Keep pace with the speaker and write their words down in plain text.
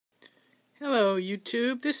Hello,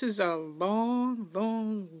 YouTube. This is a long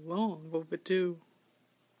overdue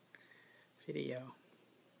video.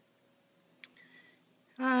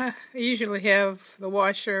 I usually have the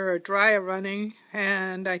washer or dryer running,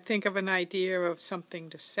 and I think of an idea of something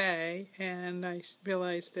to say, and I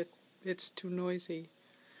realize that it's too noisy.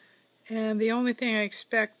 And the only thing I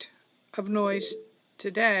expect of noise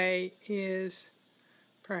today is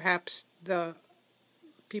perhaps the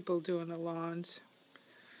people doing the lawns.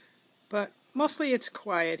 But mostly it's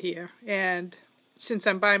quiet here, and since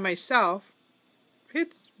I'm by myself,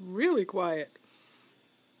 it's really quiet.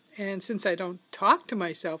 And since I don't talk to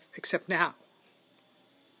myself, except now,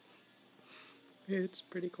 it's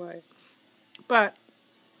pretty quiet. But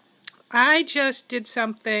I just did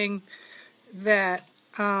something that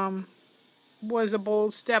was a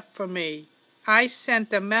bold step for me. I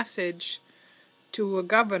sent a message to a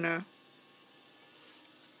governor,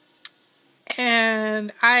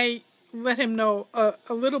 and I let him know a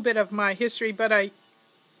little bit of my history, but I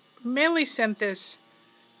mainly sent this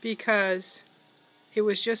because it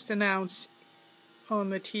was just announced on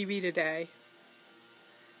the TV today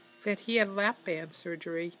that he had LapBand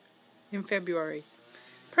surgery in February.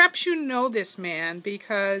 Perhaps you know this man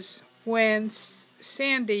because when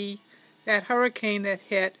Sandy, that hurricane that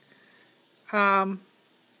hit, Governor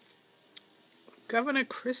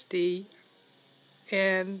Christie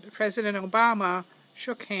and President Obama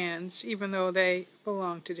shook hands, even though they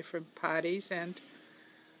belonged to different parties, and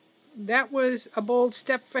that was a bold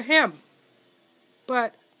step for him.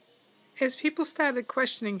 But as people started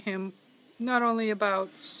questioning him, not only about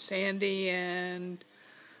Sandy and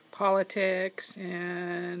politics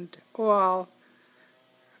and all,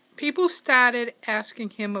 people started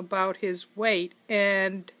asking him about his weight,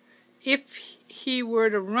 and if he were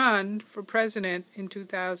to run for president in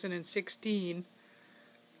 2016,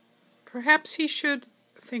 perhaps he should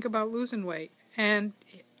think about losing weight. And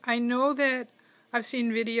I know that I've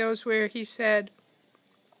seen videos where he said,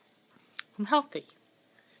 I'm healthy.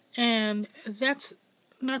 And that's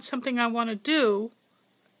not something I want to do,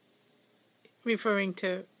 referring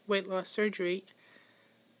to weight loss surgery.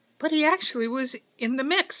 But he actually was in the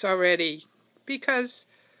mix already, because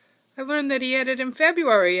I learned that he had it in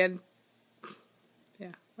February. And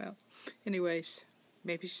yeah, well, anyways,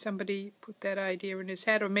 maybe somebody put that idea in his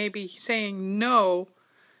head, or maybe saying no,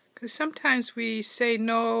 because sometimes we say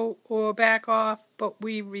no or back off, but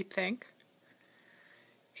we rethink.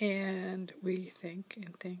 And we think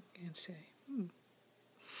and say,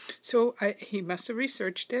 So he must have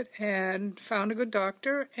researched it and found a good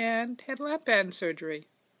doctor and had LapBand surgery.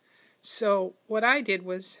 So what I did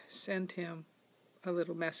was send him a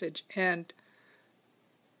little message. And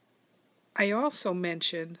I also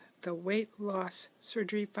mentioned the Weight Loss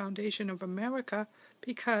Surgery Foundation of America,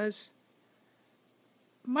 because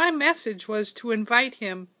my message was to invite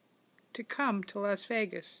him to come to Las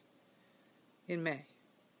Vegas in May.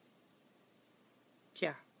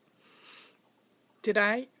 Yeah. Did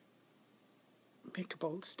I make a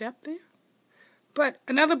bold step there? But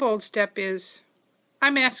another bold step is,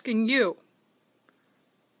 I'm asking you,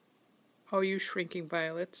 oh, you shrinking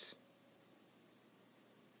violets,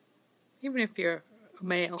 even if you're a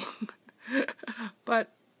male.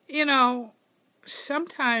 But, you know,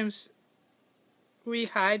 sometimes we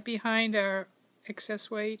hide behind our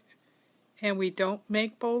excess weight and we don't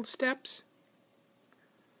make bold steps.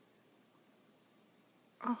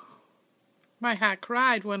 Oh, my heart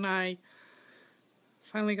cried when I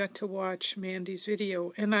finally got to watch Mandy's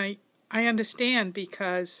video. And I understand,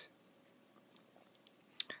 because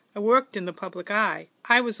I worked in the public eye.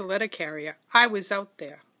 I was a letter carrier. I was out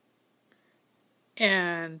there.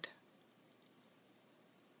 And,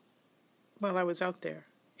 well, I was out there.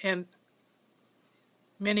 And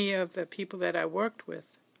many of the people that I worked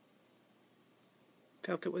with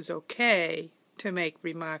felt it was okay to make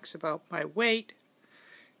remarks about my weight,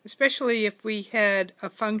 especially if we had a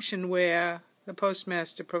function where the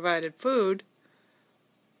postmaster provided food.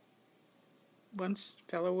 One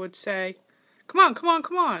fellow would say, come on, come on,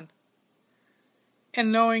 come on.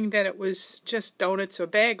 And knowing that it was just donuts or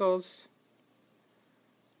bagels,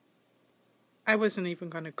 I wasn't even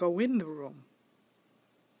going to go in the room.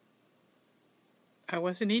 I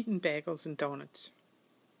wasn't eating bagels and donuts.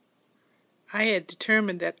 I had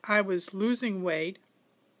determined that I was losing weight,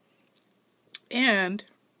 and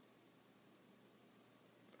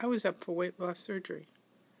I was up for weight loss surgery.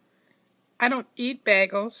 I don't eat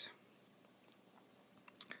bagels.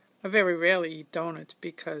 I very rarely eat donuts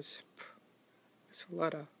because it's a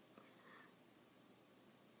lot of,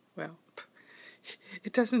 well,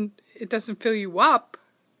 it doesn't fill you up.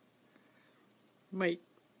 It might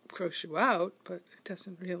gross you out, but it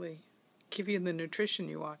doesn't really give you the nutrition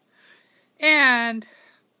you want. And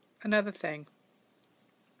another thing.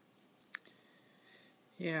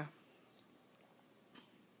 Yeah.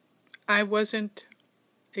 I wasn't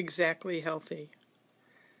exactly healthy.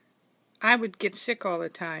 I would get sick all the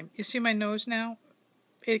time. You see my nose now?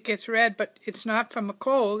 It gets red, but it's not from a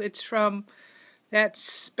cold. It's from that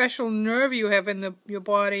special nerve you have in your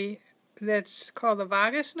body that's called the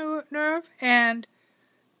vagus nerve. And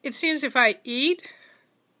it seems if I eat,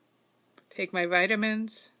 take my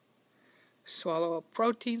vitamins, swallow a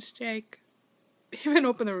protein shake, even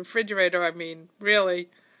open the refrigerator, I mean, really,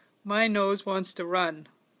 my nose wants to run.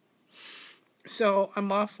 So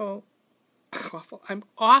I'm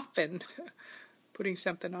often putting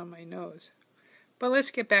something on my nose. But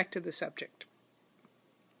let's get back to the subject.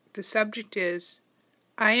 The subject is,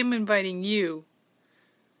 I am inviting you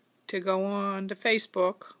to go on to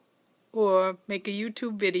Facebook or make a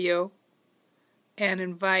YouTube video and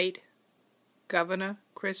invite Governor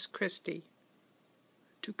Chris Christie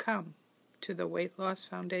to come to the Weight Loss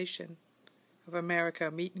Foundation of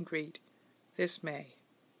America Meet and Greet this May.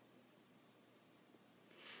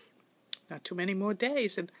 Not too many more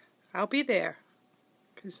days, and I'll be there,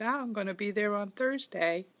 because now I'm going to be there on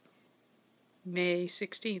Thursday, May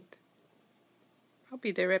 16th. I'll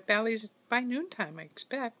be there at Bally's by noontime, I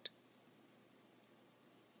expect.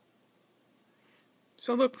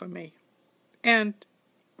 So look for me. And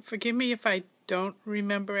forgive me if I don't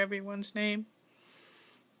remember everyone's name,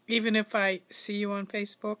 even if I see you on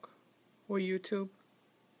Facebook or YouTube,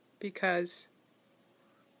 because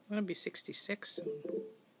I'm going to be 66 soon.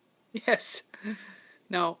 Yes.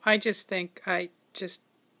 No, I just think I just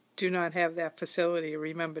do not have that facility to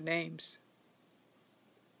remember names.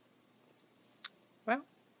 Well,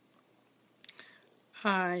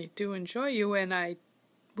 I do enjoy you, and I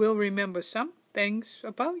will remember some things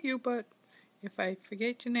about you, but if I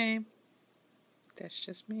forget your name, that's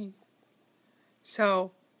just me.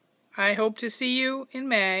 So, I hope to see you in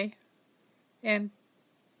May, and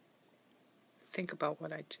think about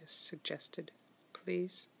what I just suggested,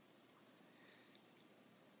 please.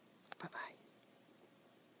 Bye-bye.